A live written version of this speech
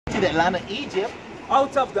to the land of Egypt.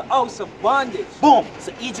 Out of the house of bondage. Boom.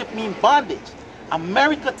 So Egypt means bondage.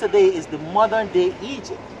 America today is the modern day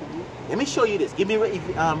Egypt. Let me show you this. Give me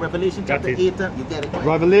Revelation chapter 8. You get it.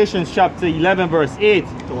 Revelation chapter 11 verse 8.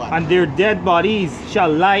 And their dead bodies shall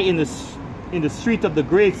lie in the street of the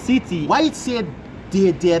great city. Why it said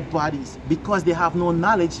their dead bodies? Because they have no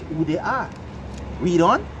knowledge who they are. Read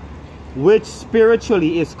on. Which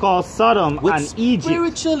spiritually is called Sodom and Egypt.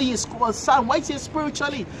 Spiritually is called Sodom. Why it say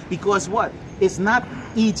spiritually? Because what? It's not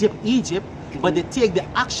Egypt, but they take the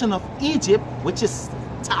action of Egypt, which is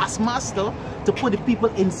taskmaster, to put the people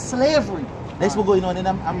in slavery. That's what's going on in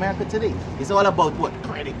America today. It's all about what?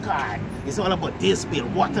 Credit card. It's all about this bill,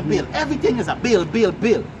 water bill. Everything is a bill.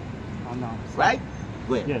 Right?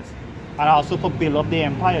 Go ahead. Yes. And also to build up the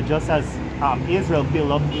empire, just as Israel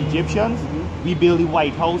built up the Egyptians. We build the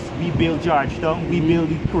White House, we build Georgetown, we build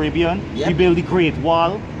the Caribbean, we build the Great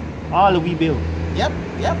Wall. All we build. Yep.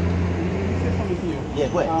 Say something to you. Yeah,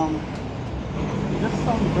 go ahead. This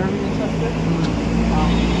sounds very interesting.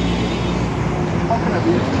 How can I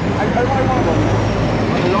be? I want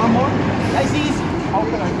Want a lawnmower? That's easy. How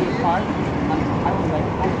can I be a part? And I was like,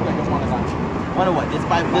 how could I just want to launch? Want to what? This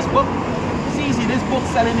book? It's easy. This book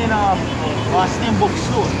selling in Austin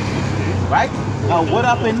bookstore. Right? Now what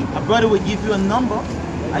happened? A brother would give you a number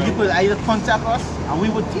and you could either contact us and we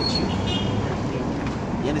would teach you.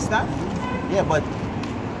 You understand? Yeah, but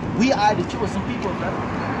we are the chosen people, brother.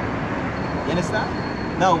 You understand?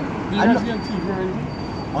 Now, Do you guys be on TV already?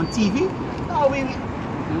 On TV? No,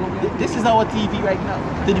 this is our TV right now,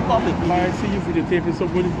 to the public. I see you videotaping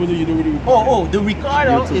somebody, what do you do with it? Oh, the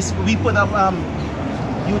recorder is, we put up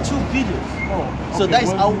YouTube videos. Oh, okay. So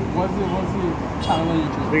that's how. What's the channel on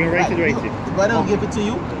YouTube? We're going to write it. The brother will give it to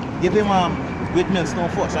you. Give him Great Millstone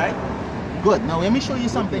Force, right? Good. Now let me show you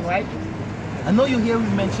something, right? I know you hear me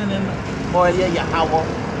mentioning earlier Yahweh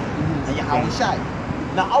and Yahweh Shai.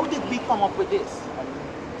 Now how did we come up with this?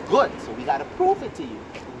 Good. So we gotta prove it to you.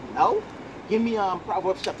 Now, give me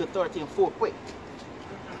Proverbs chapter 13:4 quick.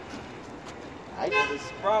 Right?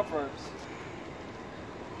 It's Proverbs.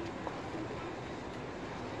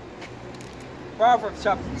 Proverbs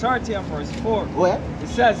chapter 30 and verse 4. Go ahead. It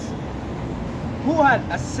says, who had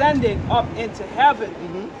ascended up into heaven,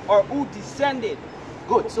 or who descended?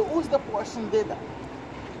 Good. So who's the person did that?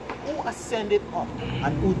 Who ascended up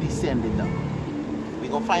and who descended down? We're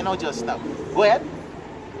going to find out just now. Go ahead.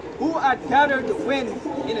 Who had gathered the wind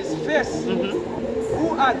in his fist?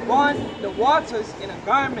 Who had bound the waters in a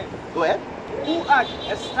garment? Go ahead. Who had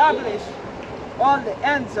established all the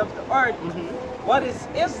ends of the earth? What is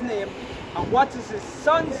his name? And what is his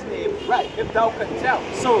son's name? Right. If thou can tell.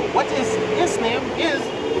 So what is his name is,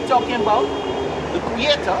 we're talking about the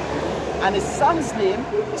creator, and his son's name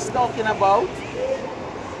is talking about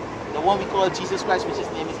the one we call Jesus Christ, which his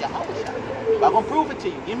name is Yahweh. But I'm going to prove it to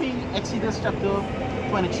you. Give me Exodus chapter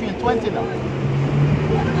 23 and 20 now.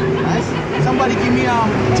 Nice. Somebody give me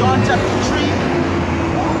John chapter 3.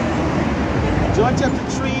 John chapter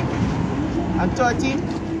 3 and 13.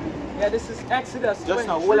 Yeah, this is Exodus. Just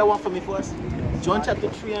now, all I want for me first. John chapter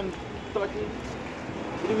 3 and 13.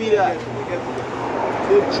 What do we read that?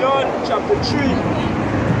 So John chapter 3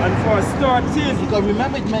 and verse 13. Because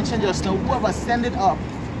remember it mentioned just now, who have ascended up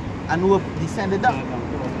and who have descended down.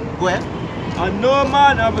 Go ahead. And no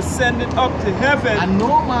man have ascended up to heaven. And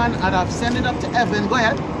no man had ascended up to heaven. Go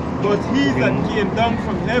ahead. But he that came down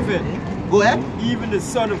from heaven. Go ahead. Even the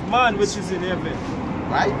Son of Man which is in heaven.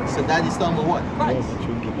 Right? So that is number one. Christ.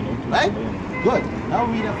 Right? Good. Now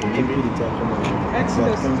read it for me.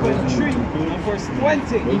 Exodus 23 and verse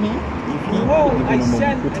 20. Behold, I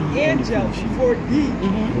send an angel before thee to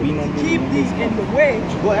keep thee in the way,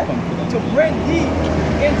 to bring thee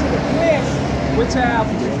into the place which I have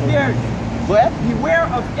prepared. Go ahead. Beware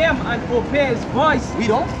of him and obey his voice. We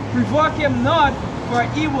don't. Provoke him not, for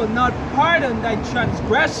he will not pardon thy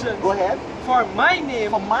transgression. Go ahead. For my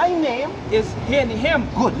name is in him.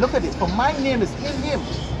 Good. Look at this. For my name is in him.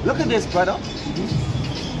 Look at this, brother.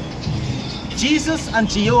 Jesus and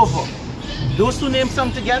Jehovah. Those two names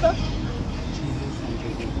come together?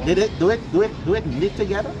 Did it do it knit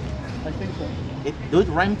together? I think so. Do it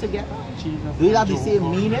rhyme together? Jesus Do it have the and same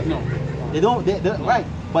Jehovah. meaning? No. They don't. They right.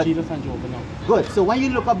 But Jesus and Jehovah, no. good. So when you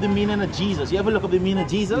look up the meaning of Jesus, you ever look up the meaning of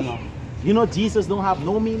Jesus? No. You know Jesus don't have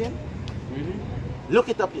no meaning? Really? Look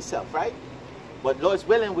it up yourself, right? But Lord's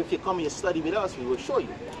willing, if you come and you study with us, we will show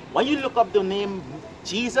you. When you look up the name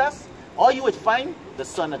Jesus, all you would find the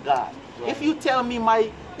Son of God. Right. If you tell me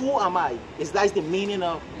who am I, is that the meaning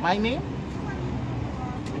of my name?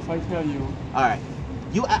 If I tell you. All right.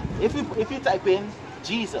 If you type in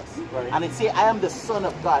Jesus. Right. And it say, I am the Son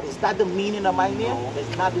of God. Is that the meaning of my name? No.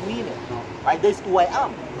 That's not the meaning. No. Right? That's who I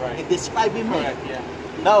am. Right. It describing me. Correct, yeah.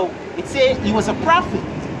 Now, it say he was a prophet.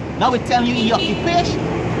 Now it telling you in occupation.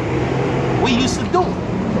 What he used to do.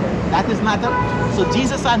 That is not the... So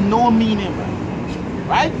Jesus had no meaning.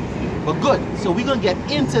 Right? But good. So we're going to get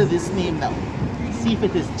into this name now. See if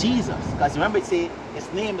it is Jesus. Because remember it say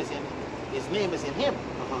his name is in him.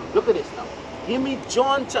 Look at this now. Give me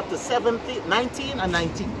John chapter 19 and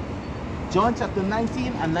 19. John chapter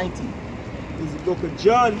 19 and 19. This is the book of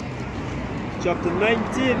John, chapter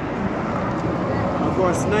 19, and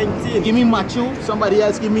verse 19. Give me Matthew. Somebody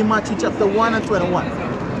else give me Matthew chapter 1 and 21.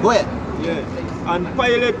 Go ahead. Yeah. And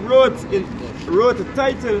Pilate wrote a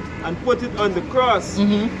title and put it on the cross.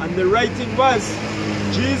 And the writing was,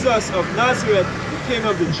 Jesus of Nazareth, the King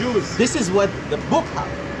of the Jews. This is what the book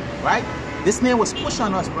has, right? This name was pushed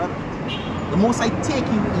on us, brother. The most I take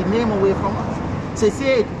your name away from us. So it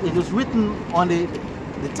say it was written on the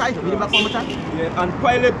title. Read it back one more time. Yeah. And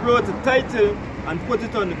Pilate wrote a title and put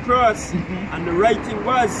it on the cross. And the writing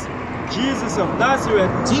was, Jesus of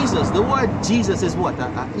Nazareth. Jesus, the word Jesus is what?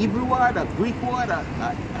 A Hebrew word, a Greek word,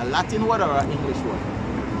 a Latin word, or an English word?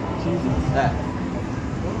 Jesus.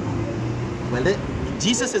 Well,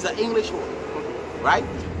 Jesus is an English word, right?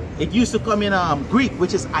 It used to come in Greek,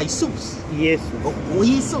 which is Isus. Yes.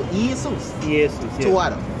 Jesus. Yes. To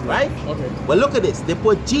water, right? Okay. But look at this. They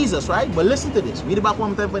put Jesus, right? But listen to this. Read it back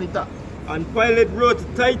one more time when it talk. And Pilate wrote a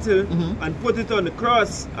title and put it on the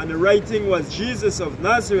cross, and the writing was Jesus of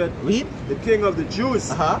Nazareth, Read. the King of the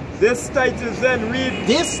Jews. Uh-huh. This title then read,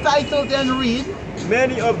 This title then read.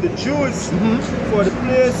 many of the Jews, for the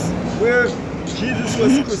place where Jesus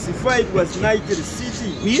was crucified was nigh to the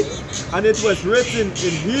city. Read. And it was written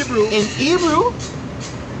in Hebrew In Hebrew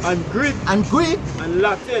and Greek and Greek and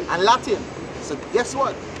Latin. and Latin. So guess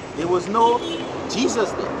what? There was no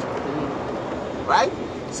Jesus there. Right?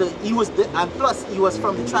 So he was the, and plus he was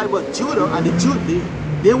from the tribe of Judah, and the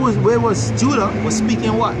Judah was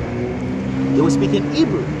speaking what? They were speaking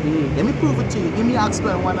Hebrew. Let me prove it to you. Give me Acts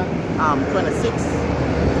 21, 26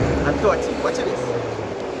 and 30. Watch this.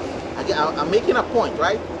 I'm making a point,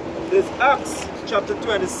 right? This Acts chapter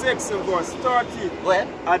 26 and verse 30. Go ahead.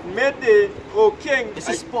 At midday, O king, This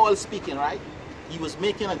is Paul speaking, right? He was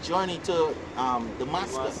making a journey to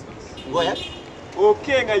Damascus. Go ahead. O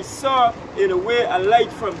king, I saw in a way a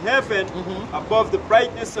light from heaven above the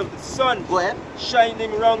brightness of the sun, Go ahead.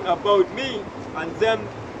 shining round about me and them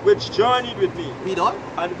which journeyed with me. Read on.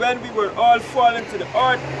 And when we were all fallen to the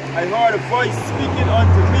earth, I heard a voice speaking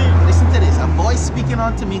unto me Listen to this. A voice speaking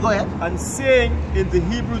unto me. Go ahead. and saying in the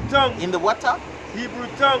Hebrew tongue, In the what tongue? Hebrew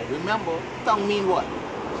tongue, Remember, tongue mean what?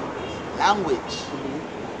 Language.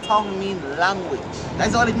 Tongue mean language.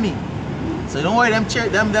 That's all it means. So don't worry,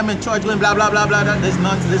 them in church going blah blah blah blah. There's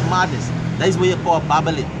nonsense, there's madness. That is what you call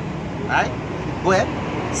babbling. Right? Go ahead.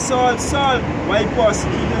 Saul, Saul, why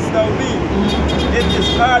persecutest thou me? It is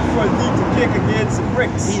hard for thee to kick against the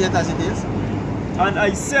pricks. Read it as it is. And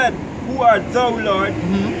I said, Who art thou, Lord?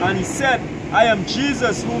 And he said, I am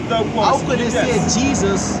Jesus whom thou How could they say persecutest.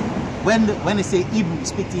 Jesus when they say Hebrew,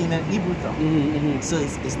 speak to him in Hebrew tongue? So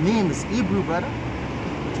his name is Hebrew, brother.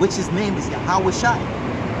 Which his name is Yahweh Shai.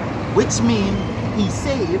 Which means he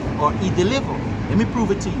save or he deliver. Let me prove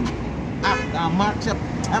it to you. Matthew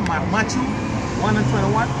 1 and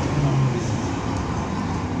 21.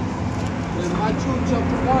 Matthew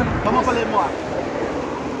chapter 1. Come up a little more.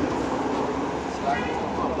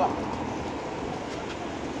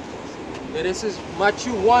 Yeah, this is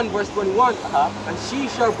Matthew 1 verse 21. And she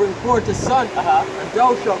shall bring forth a son, and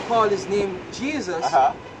thou shalt call his name Jesus,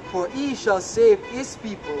 for he shall save his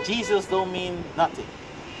people. Jesus don't mean nothing.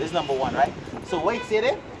 This is number one, right? So wait, say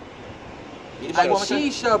that. And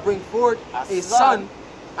she shall bring forth a son,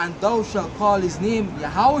 and thou shalt call his name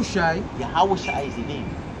Yahushai. Yahushai is the name.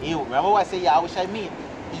 You remember what I say Yahushai mean?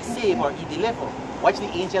 He save or he deliver. Watch the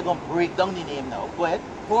angel gonna break down the name now. Go ahead.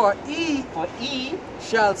 For he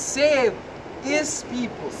shall save his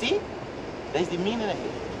people. See? That's the meaning of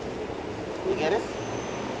it. You get it?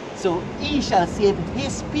 So he shall save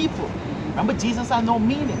his people. Remember, Jesus had no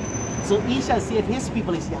meaning. So he shall save his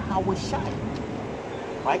people is Yahushai.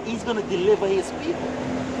 Right? He's gonna deliver his people.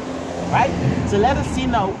 Right? So let us see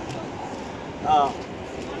now.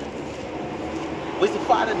 What's the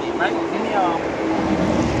father name, right? Give me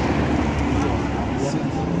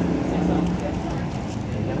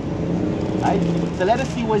right? So let us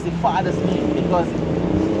see what's the father's name, because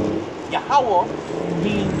Yahweh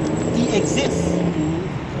means he exists.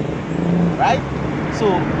 Right? So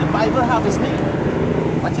the Bible have his name.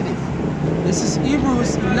 Watch this. This is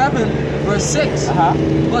Hebrews 11 verse 6.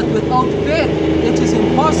 But without faith, it is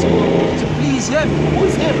impossible to please him. Who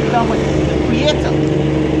is him? The creator.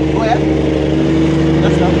 Go ahead.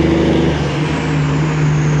 Let's go.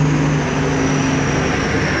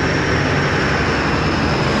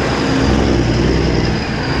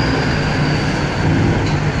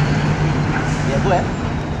 Yeah, go ahead.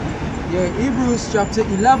 Yeah, Hebrews chapter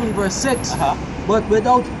 11 verse 6. But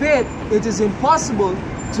without faith, it is impossible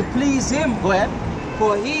to please him. Go ahead.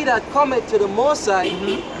 For he that cometh to the Most High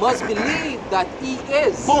must believe that he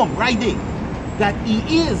is. Boom, right there. That he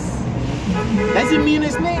is. Does it mean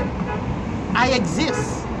his name? I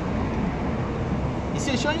exist. You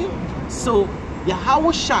see, show you? So,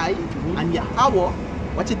 Yahweh Shai and Yahweh,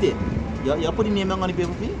 what you did? You're putting name on the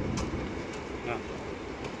paper for me? No.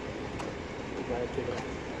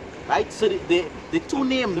 Right? So, the two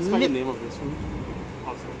names. That's the name of this one.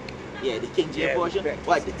 Yeah, the King James version.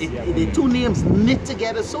 What? The two names knit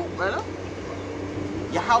together so, brother.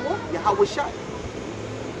 Yahweh Shai.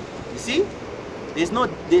 You see? There's no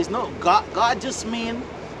God just mean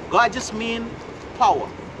power.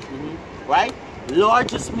 Right? Lord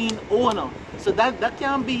just mean owner. So that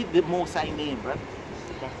can't be the Most High name, brother.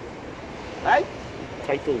 Right?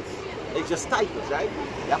 Titles. It's just titles, right?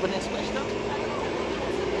 You have an next question?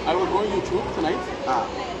 I will go on YouTube tonight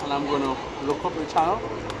and I'm gonna look up the channel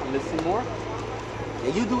and listen more.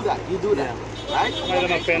 Yeah, you do that. Right? I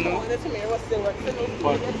don't pen now.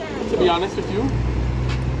 But to be honest with you,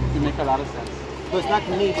 you make a lot of sense. No, it's not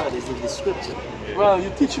me, brother, it's in the scripture. Well, you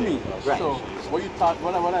teach me. Right. So what you taught,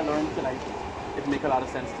 what I learned tonight, it make a lot of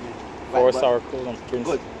sense to me. Force our code and prince.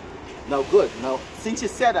 Good. Now, good. Now, since you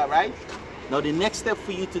said that, right? Now, the next step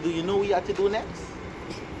for you to do, you know what you have to do next?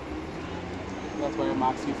 That's why I'm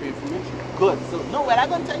asking you for information. Good. So, no, what I'm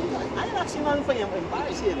going to tell you, I ain't asking nothing for you.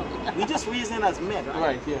 Embarrass you. We just reasoning as men, right?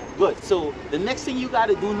 Right, yeah. Good. So, the next thing you got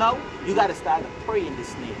to do now, you got to start to pray in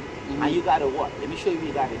this name. And you got to what? Let me show you what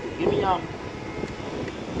you got to do.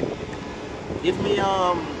 Give me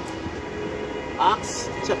Acts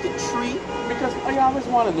chapter 3. Because I always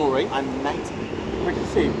want to know, right? And 19. Like you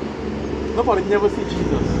say, nobody never see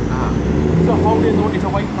Jesus. So how they know it's a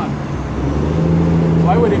white man?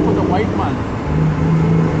 Why would they put a white man?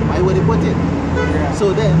 Why would they put it? Yeah.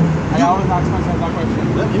 So then, I always ask myself that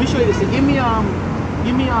question. let me show you this. Give me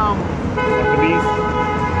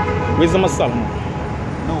Wisdom of Solomon.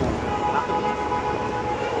 no.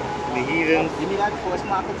 The heathen. Give me that first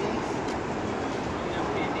Maccabees.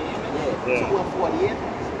 Yeah. 2 and 48.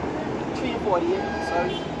 3 and 48.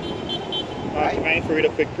 Sorry. Right. Mind for read a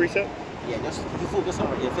quick precept? Yeah, just you focus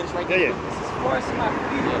on it. Yeah, finish right there. Yeah. This is First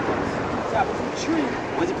Maccabees, chapter 3.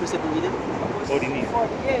 What's the precept we reading? What do you need?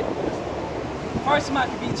 48. First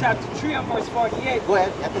Maccabees, chapter 3 and verse 48. Go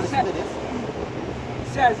ahead. You have to listen to this.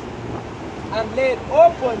 It says, and laid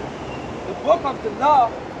open the book of the law,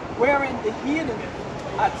 wherein the heathen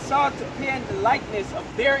had sought to paint the likeness of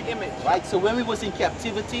their image. Right. So when we was in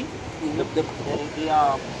captivity, when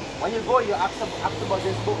you go, you ask about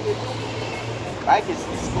this book. Right.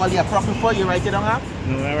 It's called the Apocrypha. You write it down, huh?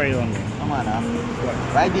 No, I write it on there. Come on, now.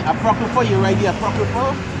 Right. The Apocrypha. You write the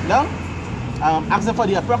Apocrypha. No. Ask them for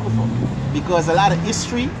the Apocrypha because a lot of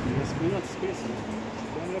history.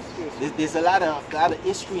 There's a lot of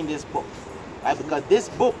history in this book, right? Because this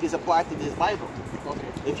book is a part of this Bible. Okay.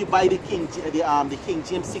 If you buy the King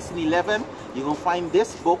James 1611, you're gonna find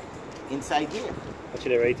this book inside here.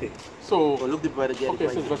 Actually, right here. So look the brother get okay, it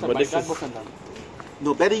right so here. just But buy this that is- book and then.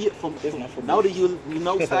 No, better you from now that you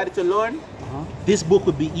now started to learn, this book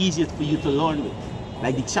would be easier for you to learn with,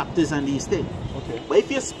 like the chapters and these things. Okay. But if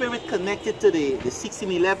your spirit connected to the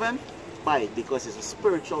 1611, buy it because it's a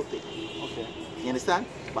spiritual thing. Okay. You understand?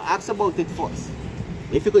 But ask about it first.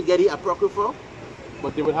 If you could get it Apocrypha,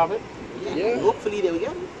 But they would have it? yeah. Hopefully they will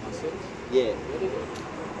get it. Yeah.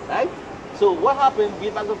 Right? So what happened?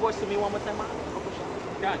 Read back the verse to me one more time.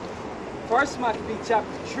 God. First Maccabees,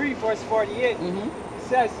 chapter 3, verse 48.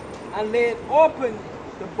 Says, and laid open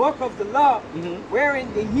the book of the law,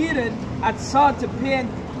 wherein the heathen had sought to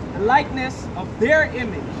paint the likeness of their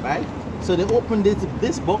image. Right? So they opened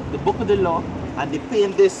this book, the book of the law, and they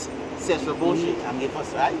paint this Sesraboshi and give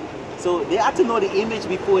us, right? So they had to know the image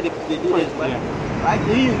before they do this, right? Yeah. Right?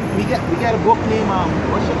 Then we get a book named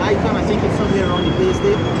Russian Icon, I think it's somewhere around the place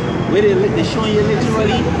there, where they're showing you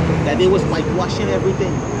literally that they was whitewashing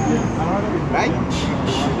everything. Right?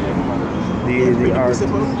 The art.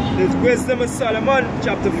 There's Wisdom of Solomon,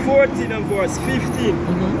 chapter 14 and verse 15.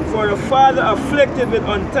 For the father afflicted with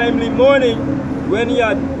untimely mourning, when he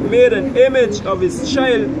had made an image of his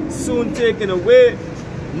child soon taken away,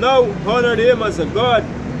 now honored him as a god,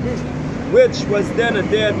 which was then a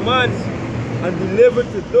dead man, and delivered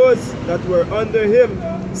to those that were under him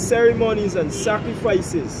ceremonies and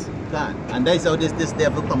sacrifices. God. And that's how this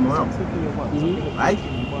devil come around. Right?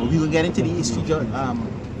 We will get into the history.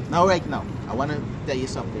 Now, right now, I want to tell you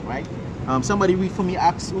something, right? Somebody read for me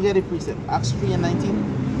Acts. We'll get it precept. Acts 3 and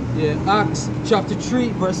 19. Yeah, Acts chapter 3,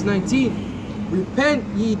 verse 19. Repent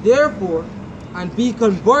ye therefore and be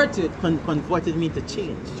converted. Converted means to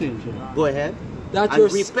change. Yeah. Go ahead. That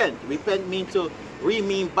And repent. Repent means to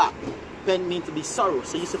mean back. Repent means to be sorrow.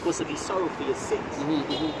 So you're supposed to be sorrow for your sins.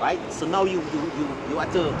 Right? So now you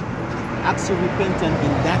have to ask your repentant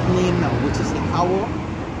in that name now, which is Yahweh.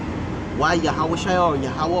 Why Yahweh Shai or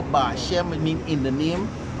Yahweh Ba'ashem mean in the name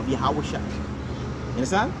of Yahweh Shai. You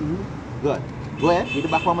understand? Good. Go ahead. Read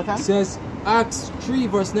it back one more time. It says Acts 3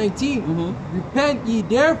 verse 19. Repent ye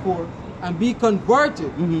therefore and be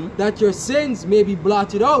converted, that your sins may be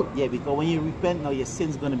blotted out. Yeah, because when you repent now, your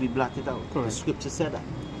sin's going to be blotted out. Correct. The scripture said that.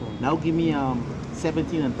 Now give me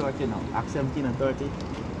 17 and 30 now. Acts 17 and 30.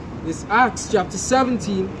 This Acts chapter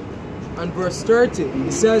 17 and verse 30.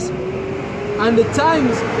 It says, and the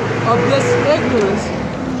times of this ignorance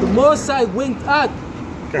the Most High winked at.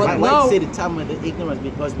 But Why now, say the time of the ignorance?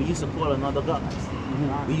 Because we used to call another gods.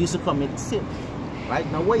 We used to commit sin. Right?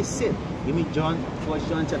 Now what is sin? Give me John, 1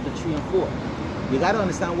 John chapter 3 and 4. You got to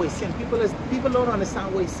understand what is sin. People don't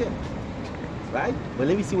understand what is sin. Right? But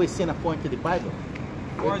let me see what is sin according to the Bible.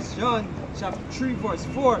 1 John chapter 3 verse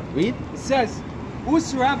 4. Read. It says,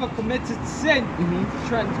 whosoever committed sin,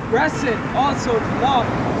 transgresseth also the law.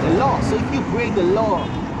 The law. So if you break the law,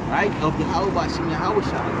 right, of the Yahweh Ba'ashem Yahweh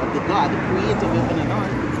Shai, of the God, the creator of heaven and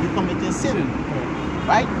earth, you committing sin.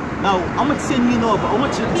 Right? Now, how much sin you know about? How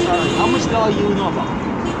much law you know about?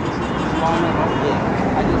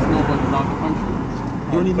 Yeah. I just know about the law of the country.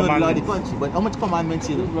 You only know the law of the country, but how much commandments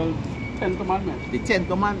you know? Well, 10 commandments. The 10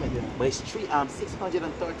 commandments. But it's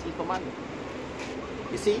 613 commandments.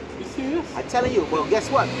 You see? You serious? I'm telling you, well, guess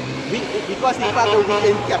what? Because the fact that we're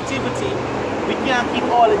in captivity, we can't keep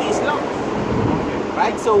all of these laws.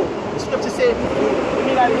 Right? So the scripture says, we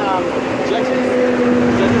mean that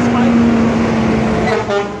Judges 5.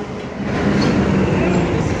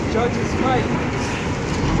 This is Judges 5.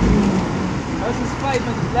 Verses 5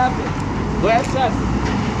 and 11. Go ahead. It says,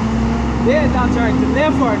 they that are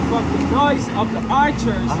delivered from the noise of the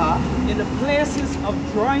archers in the places of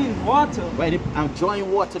drawing water. Right, and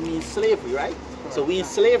drawing water means slavery, right? So we in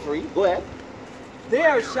slavery. Go ahead.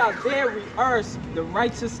 There shall they rehearse the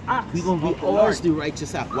righteous acts. We're going to of the rehearse Lord. the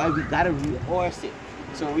righteous act. Why? We got to rehearse it.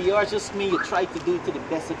 So rehearse just means you try to do it to the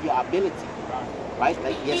best of your ability. Right?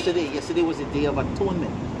 Like yesterday was a day of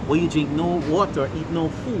atonement, where you drink no water, eat no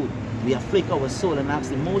food. We afflict our soul and ask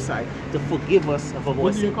the Most High to forgive us of our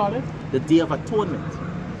What do you sins. call it? The Day of Atonement.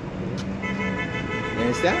 You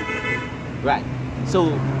understand? Right. So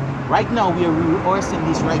right now we are rehearsing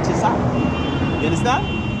these righteous acts. You understand?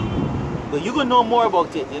 But you're gonna know more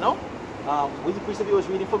about it, you know? Which precept you was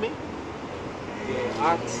reading for me?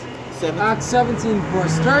 Acts 7. 17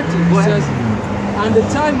 verse 30 Go ahead. says, and the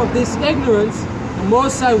time of this ignorance the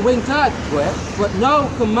Most High winked at, Go ahead. but now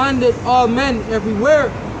commanded all men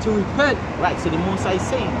everywhere to repent. Right, so the Most High is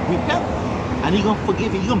saying, repent, and He's gonna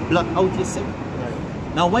forgive you. You're gonna blot out your sin.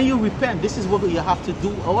 Now when you repent, this is what you have to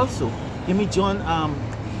do also. Give me John,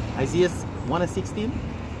 Isaiah 1 and 16.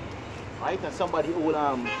 Right, and somebody will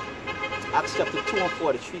Acts chapter 2 and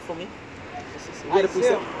 43 for me. Get a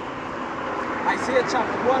precept. Isaiah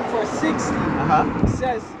chapter 1 verse 60. It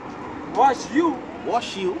says, wash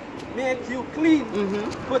you, make you clean,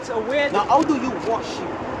 put away the... Now how do you wash you?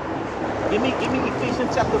 Give me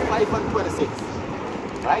Ephesians chapter 5 and 26.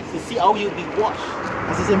 Right? To see how you be washed.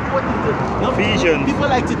 Because it's important to, you know, Ephesians. people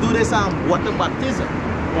like to do this water baptism.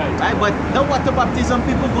 Right? But the water baptism,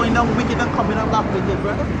 people going down wicked and coming up back wicked,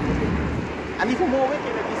 brother. And even more wicked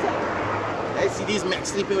than they say. I see these men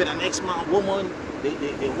sleeping with an ex-man, woman.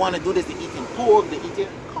 They want to do this, they eating pork, they eating.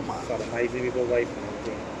 Come on.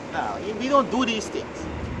 No, we don't do these things.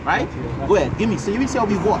 Right? Go ahead, give me. So you see how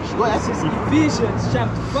we wash. Go ahead. This is Ephesians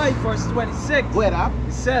chapter 5 verse 26. Go ahead, up.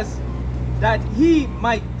 It says that he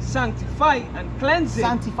might sanctify and cleanse it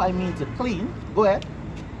Sanctify means to clean. Go ahead.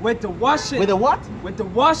 with the washing. With the what? With the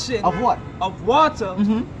washing Of what? of water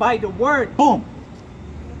by the word. Boom.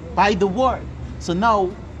 By the word. So now,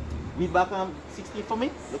 read back on 16 for me.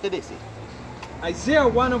 Look at this. Isaiah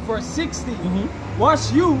 1 and verse 60.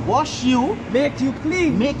 Wash you, Wash you, make you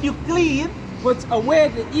clean, make you clean. put away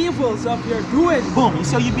the evils of your doing. Boom. You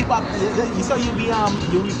saw you be baptized. You saw you be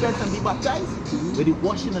you repent and be baptized with the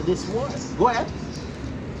washing of this word. Go ahead.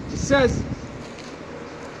 It says,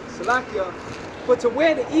 Salakia, put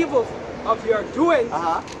away the evil of your doing,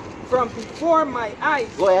 from before my eyes.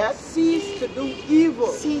 Go ahead. Cease to do evil.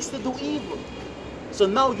 Cease to do evil. So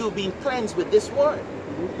now you've been cleansed with this word.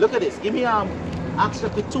 Look at this. Give me Acts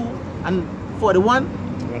chapter 2 and 41.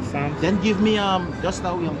 Then give me just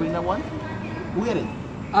now we'll bring that one. Who get it?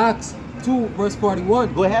 Acts 2 verse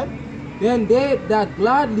 41. Go ahead. Then they that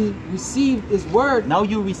gladly received his word Now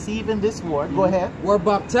you receiving this word. Go ahead. were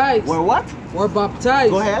baptized. Were what? Were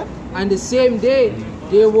baptized. Go ahead. And the same day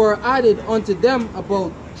they were added unto them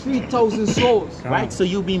about 3,000 souls. Right? So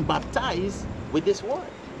you've been baptized with this word.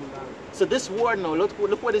 So this word now, look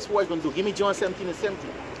what this word going to do. Give me John 17 and 17.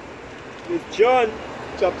 With John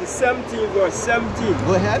chapter 17 verse 17.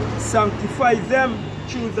 Go ahead. Sanctify them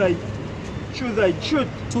through thy truth.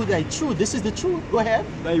 To thy truth. This is the truth. Go ahead.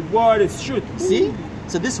 Thy word is truth. See?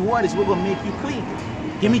 So this word is what will make you clean.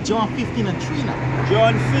 Give me John 15 and 3 now.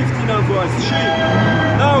 John 15 and verse 3.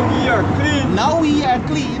 Now we are clean Now we are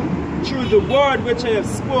clean. through the word which I have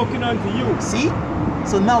spoken unto you. See?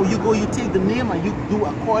 So now you go, you take the name and you do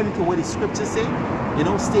according to what the scriptures say. You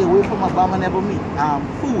know, stay away from abominable meat.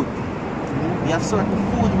 Food. We have certain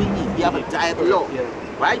food we eat. We have a diet law.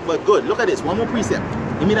 Right? But good. Look at this. One more precept.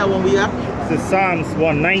 Give me that one we have. It's Psalms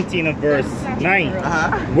 119 and verse 9.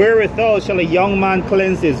 Uh-huh. Wherewithal shall a young man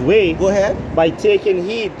cleanse his way? Go ahead. By taking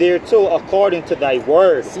heed thereto according to thy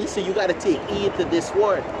word. See? So you got to take heed to this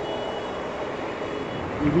word.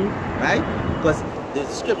 Right? Because the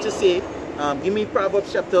scriptures say, give me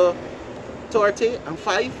Proverbs chapter 30 and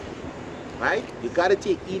 5. Right? You got to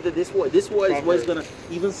take heed to this word. This word is what's going to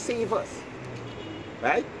even save us.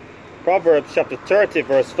 Right? Proverbs chapter 30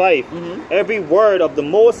 verse 5. Every word of the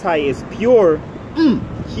Most High is pure.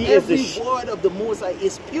 Every word of the Most High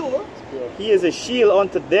is pure. He is a shield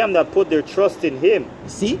unto them that put their trust in him.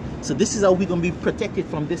 See? So this is how we're going to be protected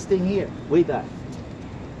from this thing here. Wait that.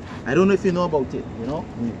 I don't know if you know about it, you know?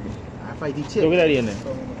 RFID chip. Look at that in there.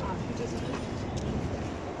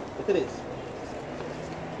 Look at this.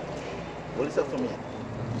 Hold this up from here.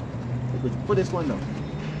 Put this one down.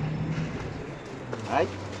 Alright?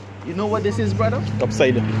 You know what this is, brother?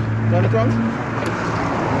 Upside down. Turn it around.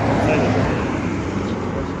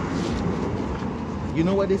 You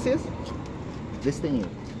know what this is? This thing here.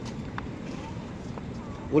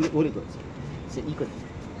 What it goes? It's an equal.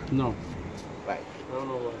 No. Right. I don't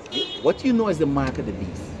know what. What you know is the mark of the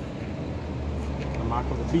beast. The mark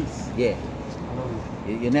of the beast. Yeah. I don't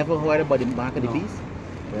know. You never heard about the mark of the No. beast?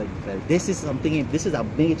 Well, this is something, this is a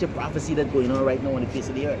major prophecy that's going on right now on the face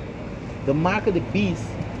of the earth. The mark of the beast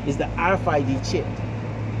is the RFID chip,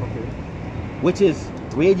 Okay. which is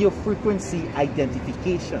radio frequency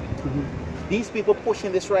identification. These people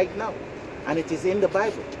pushing this right now, and it is in the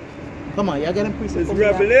Bible. Come on, y'all got them precepts. It's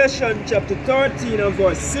Revelation chapter 13 and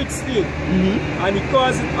verse 16. And he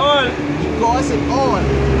calls it all. He calls it all.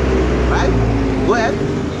 Right? Go ahead.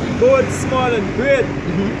 Both small and great,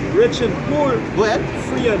 rich and poor, Go ahead.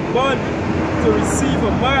 free and bond, to receive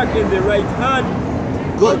a mark in the right hand.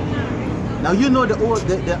 Good. Now you know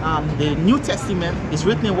the New Testament is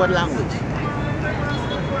written in what language?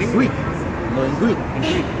 In Greek. No, in Greek.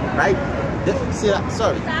 Right?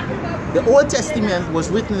 The Old Testament was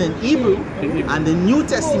written in Hebrew, and the New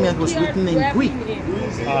Testament was written in Greek.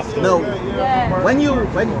 Now,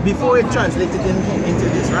 before it translated into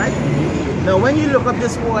this, right? Now, when you look up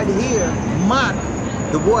this word here, mark,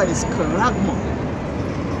 the word is charagma,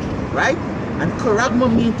 right? And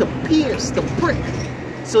charagma means to pierce, to prick.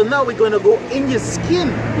 So now we're going to go in your skin,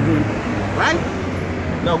 right?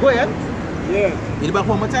 Now go ahead. Yeah. Read it back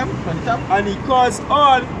one more time from the top. And he calls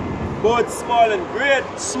all, both small and great,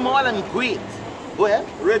 Small and great. Go ahead.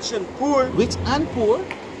 rich and poor, Rich and poor.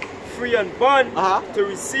 free and bond, to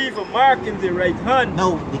receive a mark in the right hand.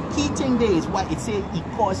 Now the key thing there is what it says. He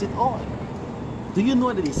calls it all. Do you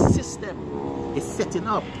know that the system is setting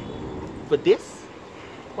up for this?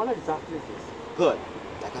 What exactly is this? Good.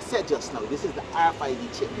 Like I said just now, this is the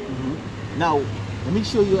RFID chip. Now, let me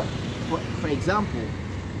show you, for example,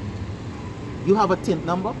 you have a tint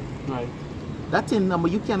number. Right. That tint number,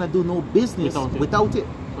 you cannot do no business without it.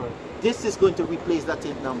 Correct. This is going to replace that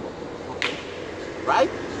tint number. Okay. Right?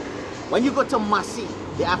 When you go to Massy,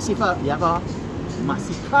 they ask you if you have a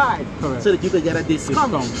Massy card. Correct. So that you can get a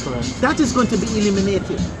discount. Correct. That is going to be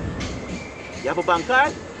eliminated. You have a bank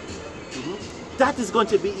card? That is going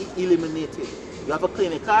to be eliminated. You have a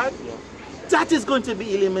clinic card? Yeah. That is going to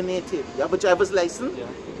be eliminated. You have a driver's license? Yeah.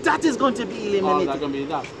 That is going to be Oh, eliminated. that's gonna be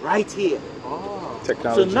that. Right here. Oh.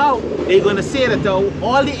 So now they're going to say that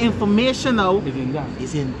all the information now It's in that.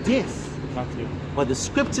 is in this. Exactly. But the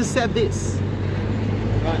scripture said this.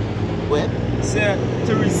 Right. Well, Say,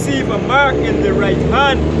 to receive a mark in the right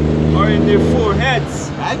hand or in their foreheads.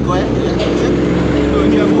 right? Right? Go ahead.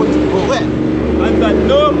 Go ahead. And that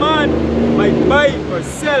no man might buy or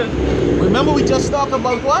sell. Remember we just talked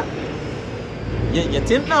about what? Your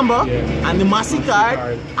TIN number and the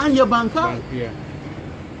MasterCard and your bank card. Yeah.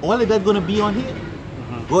 All of that gonna be on here.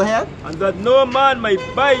 Go ahead. And that no man might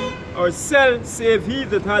buy or sell save he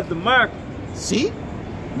that had the mark. See?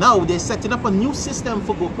 Now they're setting up a new system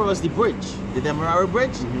for go across the bridge, the Demerara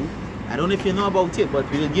Bridge. I don't know if you know about it, but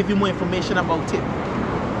we'll give you more information about it.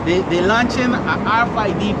 They're launching an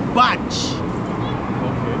RFID badge.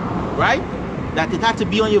 Okay. Right? That it had to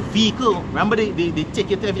be on your vehicle. Remember the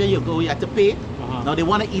ticket every time you go, you have to pay. Now they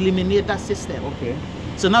want to eliminate that system. Okay.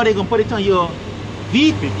 So now they're gonna put it on your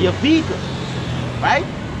vehicle. Right?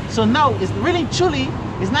 So now it's really truly,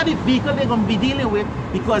 it's not the vehicle they're gonna be dealing with,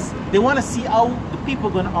 because they want to see how the people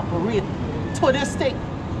are gonna operate to this thing.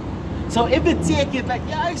 So if they take it like,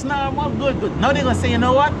 yeah, it's normal, good. Now they're gonna say, you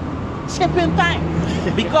know what? Shipping time.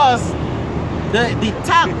 Because the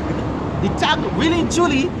tag really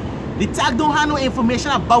truly, the tag don't have no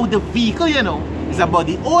information about the vehicle, you know. It's about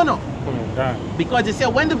the owner. Because they say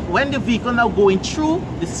when the vehicle now going through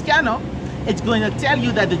the scanner, it's going to tell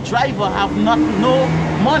you that the driver have no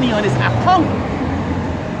money on his account,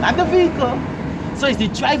 not the vehicle. So it's the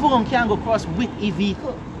driver who can go across with a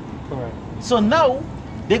vehicle. Correct. So now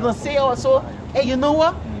they're gonna say also, hey, you know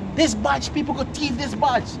what? This badge, people could thief this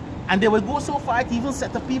badge, and they will go so far to even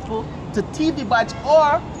set the people to thief the badge,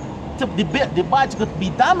 or to the badge could be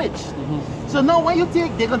damaged. So now when you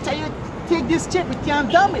take, they're gonna tell you take this chip, it can't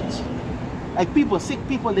damage. Like people, sick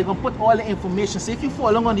people, they're gonna put all the information. So if you fall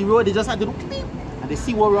along on the road, they just have to do beep, and they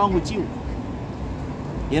see what's wrong with you.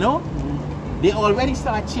 You know? They already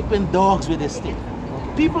start chipping dogs with this thing.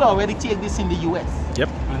 People already take this in the US. Yep.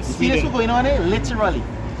 And you see this what's going on there? Literally.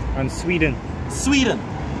 And Sweden.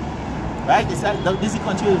 Right? This is the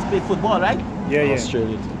country where we play football, right? Yeah.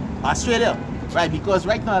 Australia. Right, because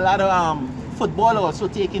right now a lot of football are also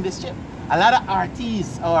taking this chip. A lot of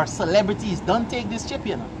artists or celebrities don't take this chip,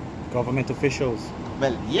 you know. Government officials.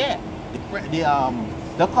 Well, yeah.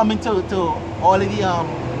 They're coming to all of the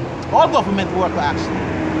all government work actually.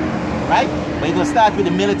 Right? But you're gonna start with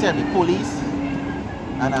the military, police,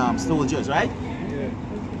 and soldiers, right?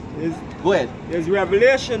 Go ahead. There's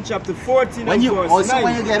Revelation chapter 14 when and you, verse also 9.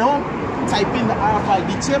 when you get home, type in the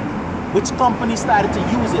RFID chip, which company started to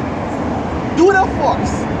use it. Do that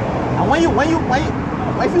first. And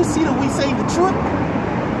if you see that we saying the truth,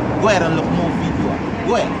 go ahead and look more video.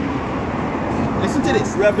 Go ahead. Listen to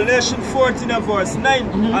this. Revelation 14 and verse 9.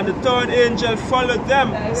 And the third angel followed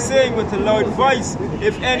them, saying with a loud voice,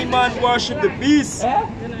 if any man worship the beast.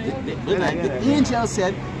 The angel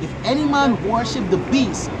said, if any man worship the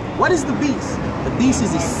beast, what is the beast? The beast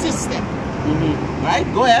is a system. Right?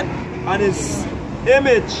 Go ahead. And his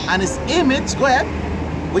image. And his image, go ahead.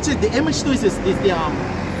 Which is the image too, is the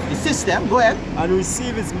system. Go ahead. And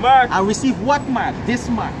receive his mark. And receive what mark? This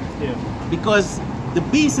mark. Yeah. Because the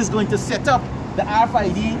beast is going to set up the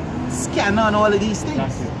RFID scanner and all of these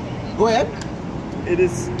things. Go ahead. It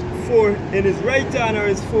is in his right hand or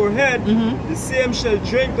his forehead, the same shall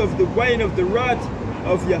drink of the wine of the wrath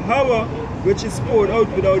of Yahweh, which is poured out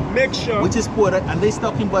without mixture. Which is poured out, and they're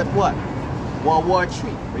talking about what? World War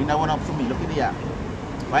III. Bring that one up for me. Look at the app.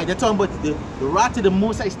 Right? They're talking about the wrath of the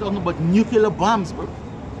Most High is talking about nuclear bombs, bro.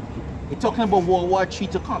 They're talking about World War III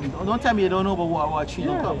to come. Don't tell me you don't know about World War III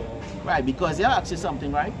to come. Right? Because they'll ask you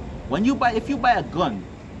something, right? When you buy, if you buy a gun,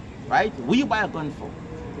 right? What you buy a gun for?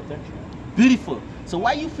 Protection. Beautiful. So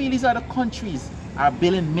why you feel these other countries are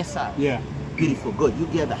building missiles? Yeah. Beautiful. Good. You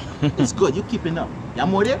get that. It's good. You keeping up. You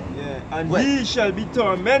more there? Yeah. And he shall be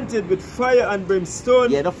tormented with fire and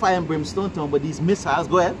brimstone. Yeah, the fire and brimstone talking about these missiles.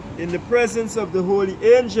 Go ahead. In the presence of the holy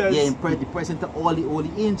angels. Yeah, in the presence of all the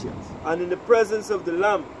holy angels. And in the presence of the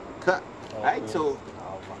Lamb. Right? So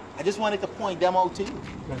I just wanted to point them out to you.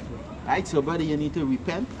 Right? So brother, you need to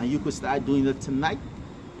repent, and you could start doing it tonight.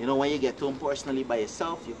 You know, when you get home personally by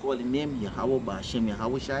yourself, you call the name Yahweh Ba'Shem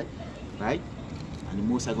Yahweh Shai, right? And the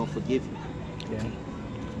Most are going to forgive you. Yeah.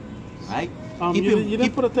 Right? You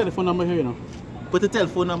didn't put a telephone number here, you know? Put the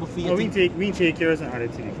telephone number for you. We take yours and add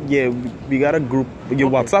it to you. Yeah, we got a group. Your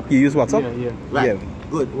WhatsApp, you use WhatsApp? Yeah. Right. Yeah.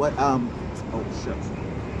 Good. What? Oh, shucks.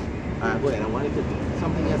 Go ahead. I wanted to do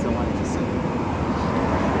something else I wanted to say.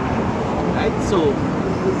 Right? So,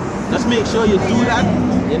 just make sure you do that.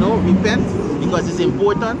 You know, repent, because it's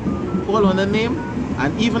important. Call on the name,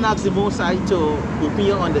 and even ask the Most High to open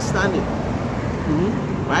your understanding.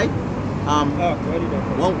 Right?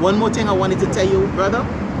 One more thing I wanted to tell you, brother.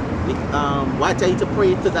 Why I tell you to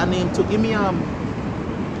pray to that name too. Give me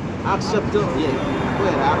Acts chapter. Yeah. Go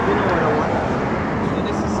ahead. You know what I want. So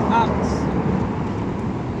this is Acts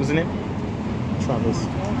What's the name? Travis.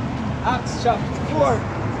 Acts chapter 4,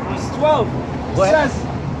 verse 12 Go ahead. says,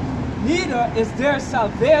 neither is there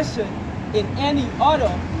salvation in any other,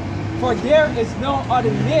 for there is no other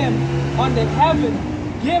name under heaven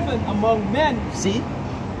given among men See?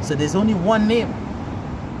 So there's only one name.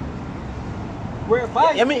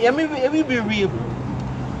 whereby Let me be real.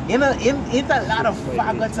 In a lot of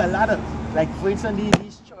faggots, a lot of, like for instance,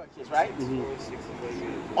 these churches, right?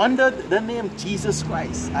 Under the name Jesus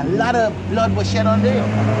Christ, a lot of blood was shed on there.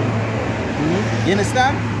 You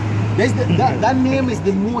understand? That name is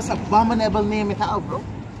the most abominable name it have, bro.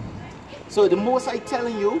 So the most I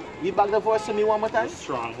telling you, read back the verse to me one more time.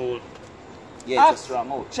 Stronghold. Yeah, it's Acts a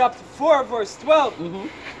stronghold. chapter 4, verse 12.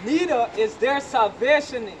 Neither is there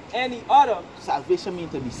salvation in any other, Salvation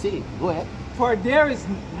means to be saved. Go ahead. for there is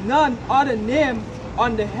none other name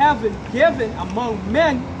under heaven given among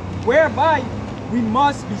men whereby we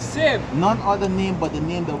must be saved. None other name but the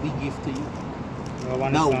name that we give to you.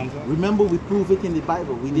 One Now, Psalms, right? remember we prove it in the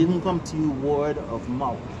Bible. We didn't come to you word of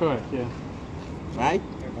mouth, Correct, yeah. right?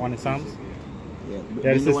 One in Psalms. Yeah.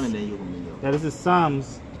 That is the this- one and then you go. That is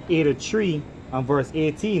Psalms 83 and verse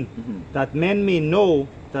 18. Mhm. That men may know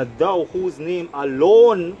that thou whose name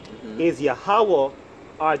alone is Yahweh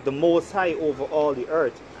art the most high over all the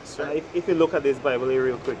earth. So right. if you look at this Bible here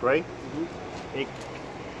real quick, right?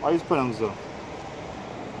 How is it pronounced though?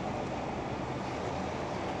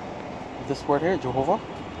 This word here, Jehovah?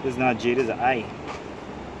 It's not J, it's an I.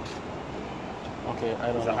 Okay, I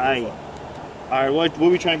don't It's know. an I. Alright,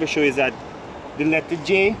 what we're trying to show is that the letter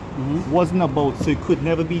J wasn't about, so it could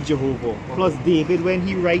never be Jehovah. Plus David, when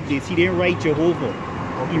he write this, he didn't write Jehovah.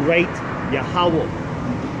 He write Yahweh.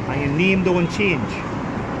 And your name don't change.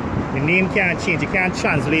 Your name can't change. You can't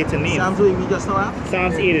translate a name. Psalms we just now have?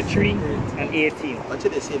 Psalms 83 and 18. What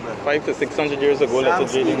should they say, brother? 500 to 600 years ago, letter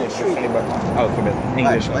Psalms J didn't 83. exist in the alphabet.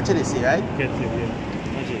 English. Right. What should they say, right? Get it, yeah.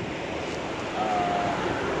 Magic.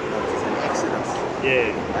 It's in Exodus,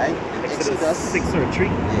 Yeah. right? In Exodus 6 or 3.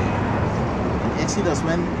 Yeah. In Exodus,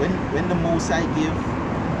 when the Mosai give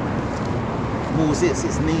Moses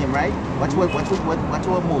his name, right? What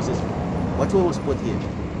Moses? What was put here?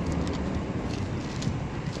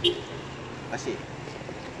 Let's see.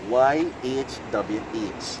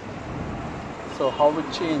 YHWH. So how we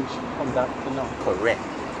change from that to now? Correct.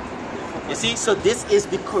 You see, so this is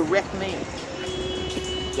the correct name.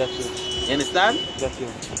 Get you. You understand? Get you.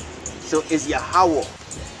 So it's Yahweh.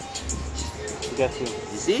 Get you.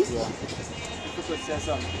 You see? Yeah. If I could say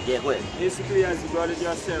something. Yeah, go ahead. Basically, as the brother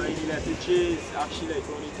just said, right, the letter J is actually like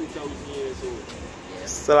only 2,000 years old.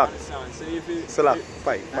 Salak. Understand? So if it, Salak. if-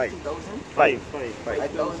 5. 5.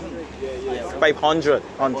 5,000. yeah. 500.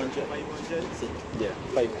 100. 500, Yeah.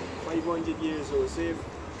 5. 500 years old. So if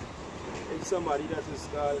somebody that is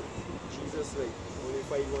called Jesus like only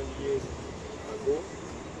 500 years ago,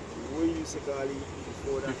 we used to call it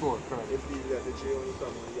before that. Before, correct. If the letter J only come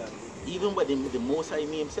on that. Even with the Most High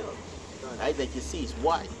me himself, right? Like you see, it's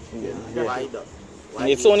Y. Yeah. Y the.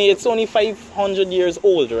 It's only 500 years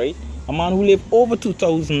old, right? A man who lived over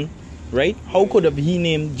 2000, right? How could have he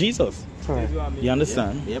named Jesus? Correct. You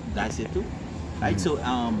understand? Yep, that's it too. Right. So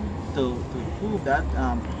to prove that,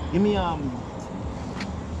 give me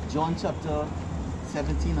John chapter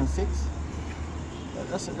 17 and 6.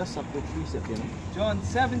 That's a good precept, you know. John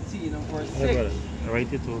 17 and verse 6. Hey, brother,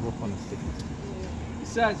 write it over on a stick. It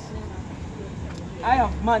says, I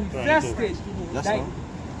have manifested That's thy, all.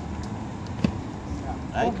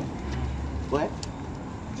 Right? Go ahead.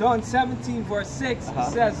 John 17 verse 6, Uh-huh.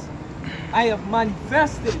 it says, I have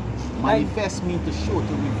manifested Manifest means to show,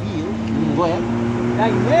 to reveal. Go ahead. thy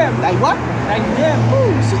name, Like what? thy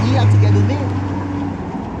name. So he had to get the name.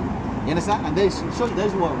 You understand? And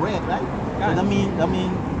there's what red, right? So that mean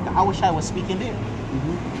I wish I was speaking there.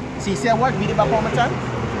 See, say what? Read it back one more time.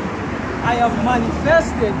 I have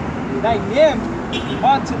manifested thy name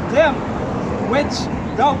unto them which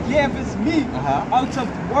thou gavest me Uh-huh. out of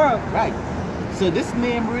the world. Right. So this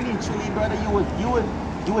name really and truly, brother,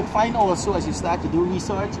 you would find also as you start to do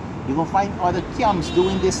research, you're gonna find other camps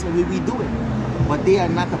doing this the way we do it. But they are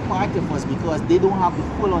not a part of us because they don't have the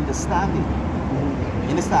full understanding. You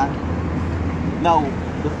understand? Now,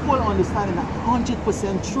 the full understanding,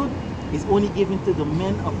 100% truth is only given to the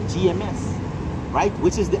men of GMS, right?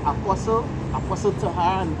 Which is the apostle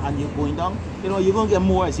Tahar, and you're going down. You know, you're gonna get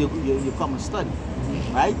more as you come and study,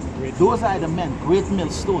 right? Those are the men, Great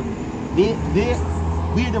Millstone.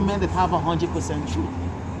 We're the men that have 100% truth,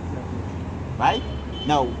 right?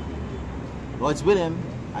 Now, God's willing,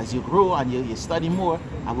 as you grow and you study more,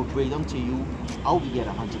 I will bring them to you how we get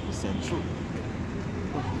 100% truth,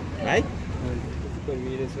 right? Could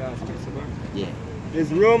read this last piece of it. Yeah.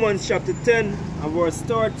 is Romans chapter 10 and verse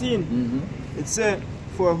 13. It says,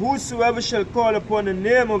 for whosoever shall call upon the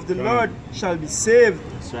name of the Lord shall be saved.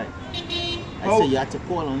 That's right. I say you have to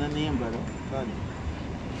call on the name, brother.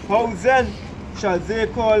 How then shall they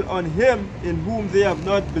call on him in whom they have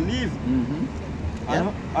not believed?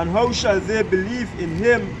 And how shall they believe in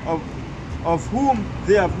him of whom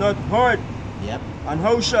they have not heard? Yep. And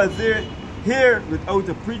how shall they hear without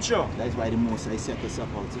a preacher? That's why the Most I set us up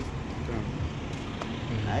out here.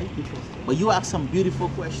 Right? But you ask some beautiful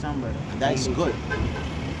questions, brother. And that is good.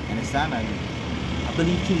 Understand? And I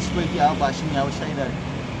believe through the Spirit you have bashing you out shine that,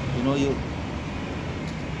 you know, you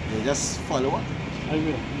just follow up.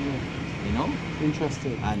 You know?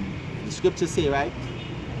 Interesting. And the scriptures say, right?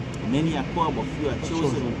 Many are called, but few are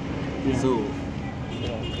chosen. So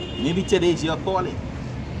maybe today is your calling.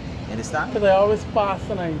 You understand? Because I always pass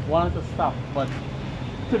and I wanted to stop, but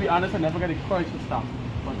to be honest, I never get the courage to stop.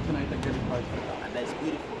 But tonight I get the courage to stop. And that's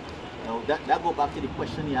beautiful. Now that go back to the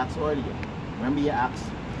question you asked earlier. Remember you asked,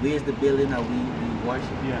 where's the building that we worship,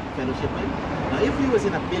 fellowship in? Now if we was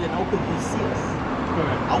in a building, how could you see us?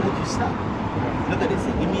 Correct. How would you stop? Correct. Look at this.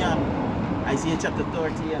 Give me Isaiah chapter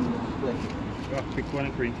 30 and Pick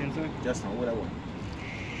 1 Corinthians, sir. just now what I want.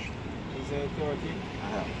 Isaiah 30.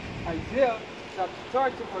 Isaiah chapter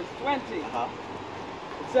 30 verse 20.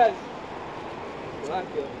 It says,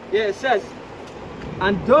 it says,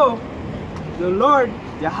 and though the Lord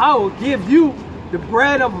Yahweh give you the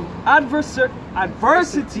bread of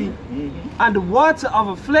adversity and the water of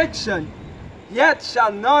affliction, yet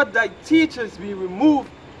shall not thy teachers be removed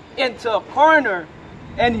into a corner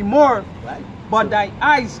anymore, Right? but thy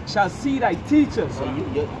eyes shall see thy teachers. So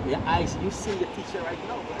your eyes, you see the teacher right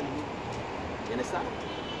now. Right? You understand?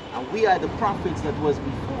 And we are the prophets that was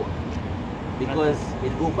before. Because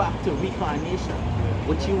it go back to reincarnation,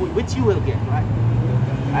 which you will get, right?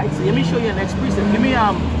 Right? So let me show you an next precept. Give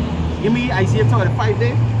me Isaiah 35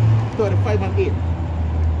 there. 35 and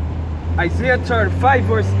 8. Isaiah 35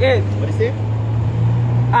 verse 8. What is it?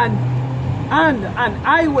 And an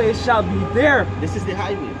highway shall be there, This is the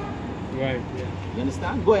highway. Right. You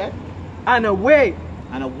understand? Go ahead. and a way,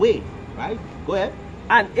 And a way, right? Go ahead.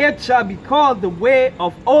 and it shall be called the way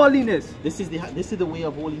of holiness. This is the way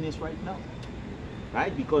of holiness right now.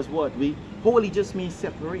 Right? Because what? Holy just means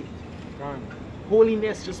separate.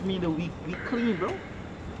 Holiness just means that we clean, bro.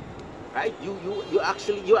 Right? You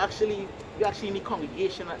actually in the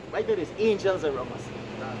congregation. Right there is angels around us.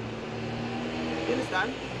 You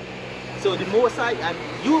understand? So the Most High, and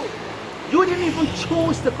you didn't even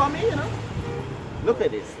choose to come in, you know. Look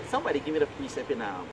at this. Somebody give me the precept in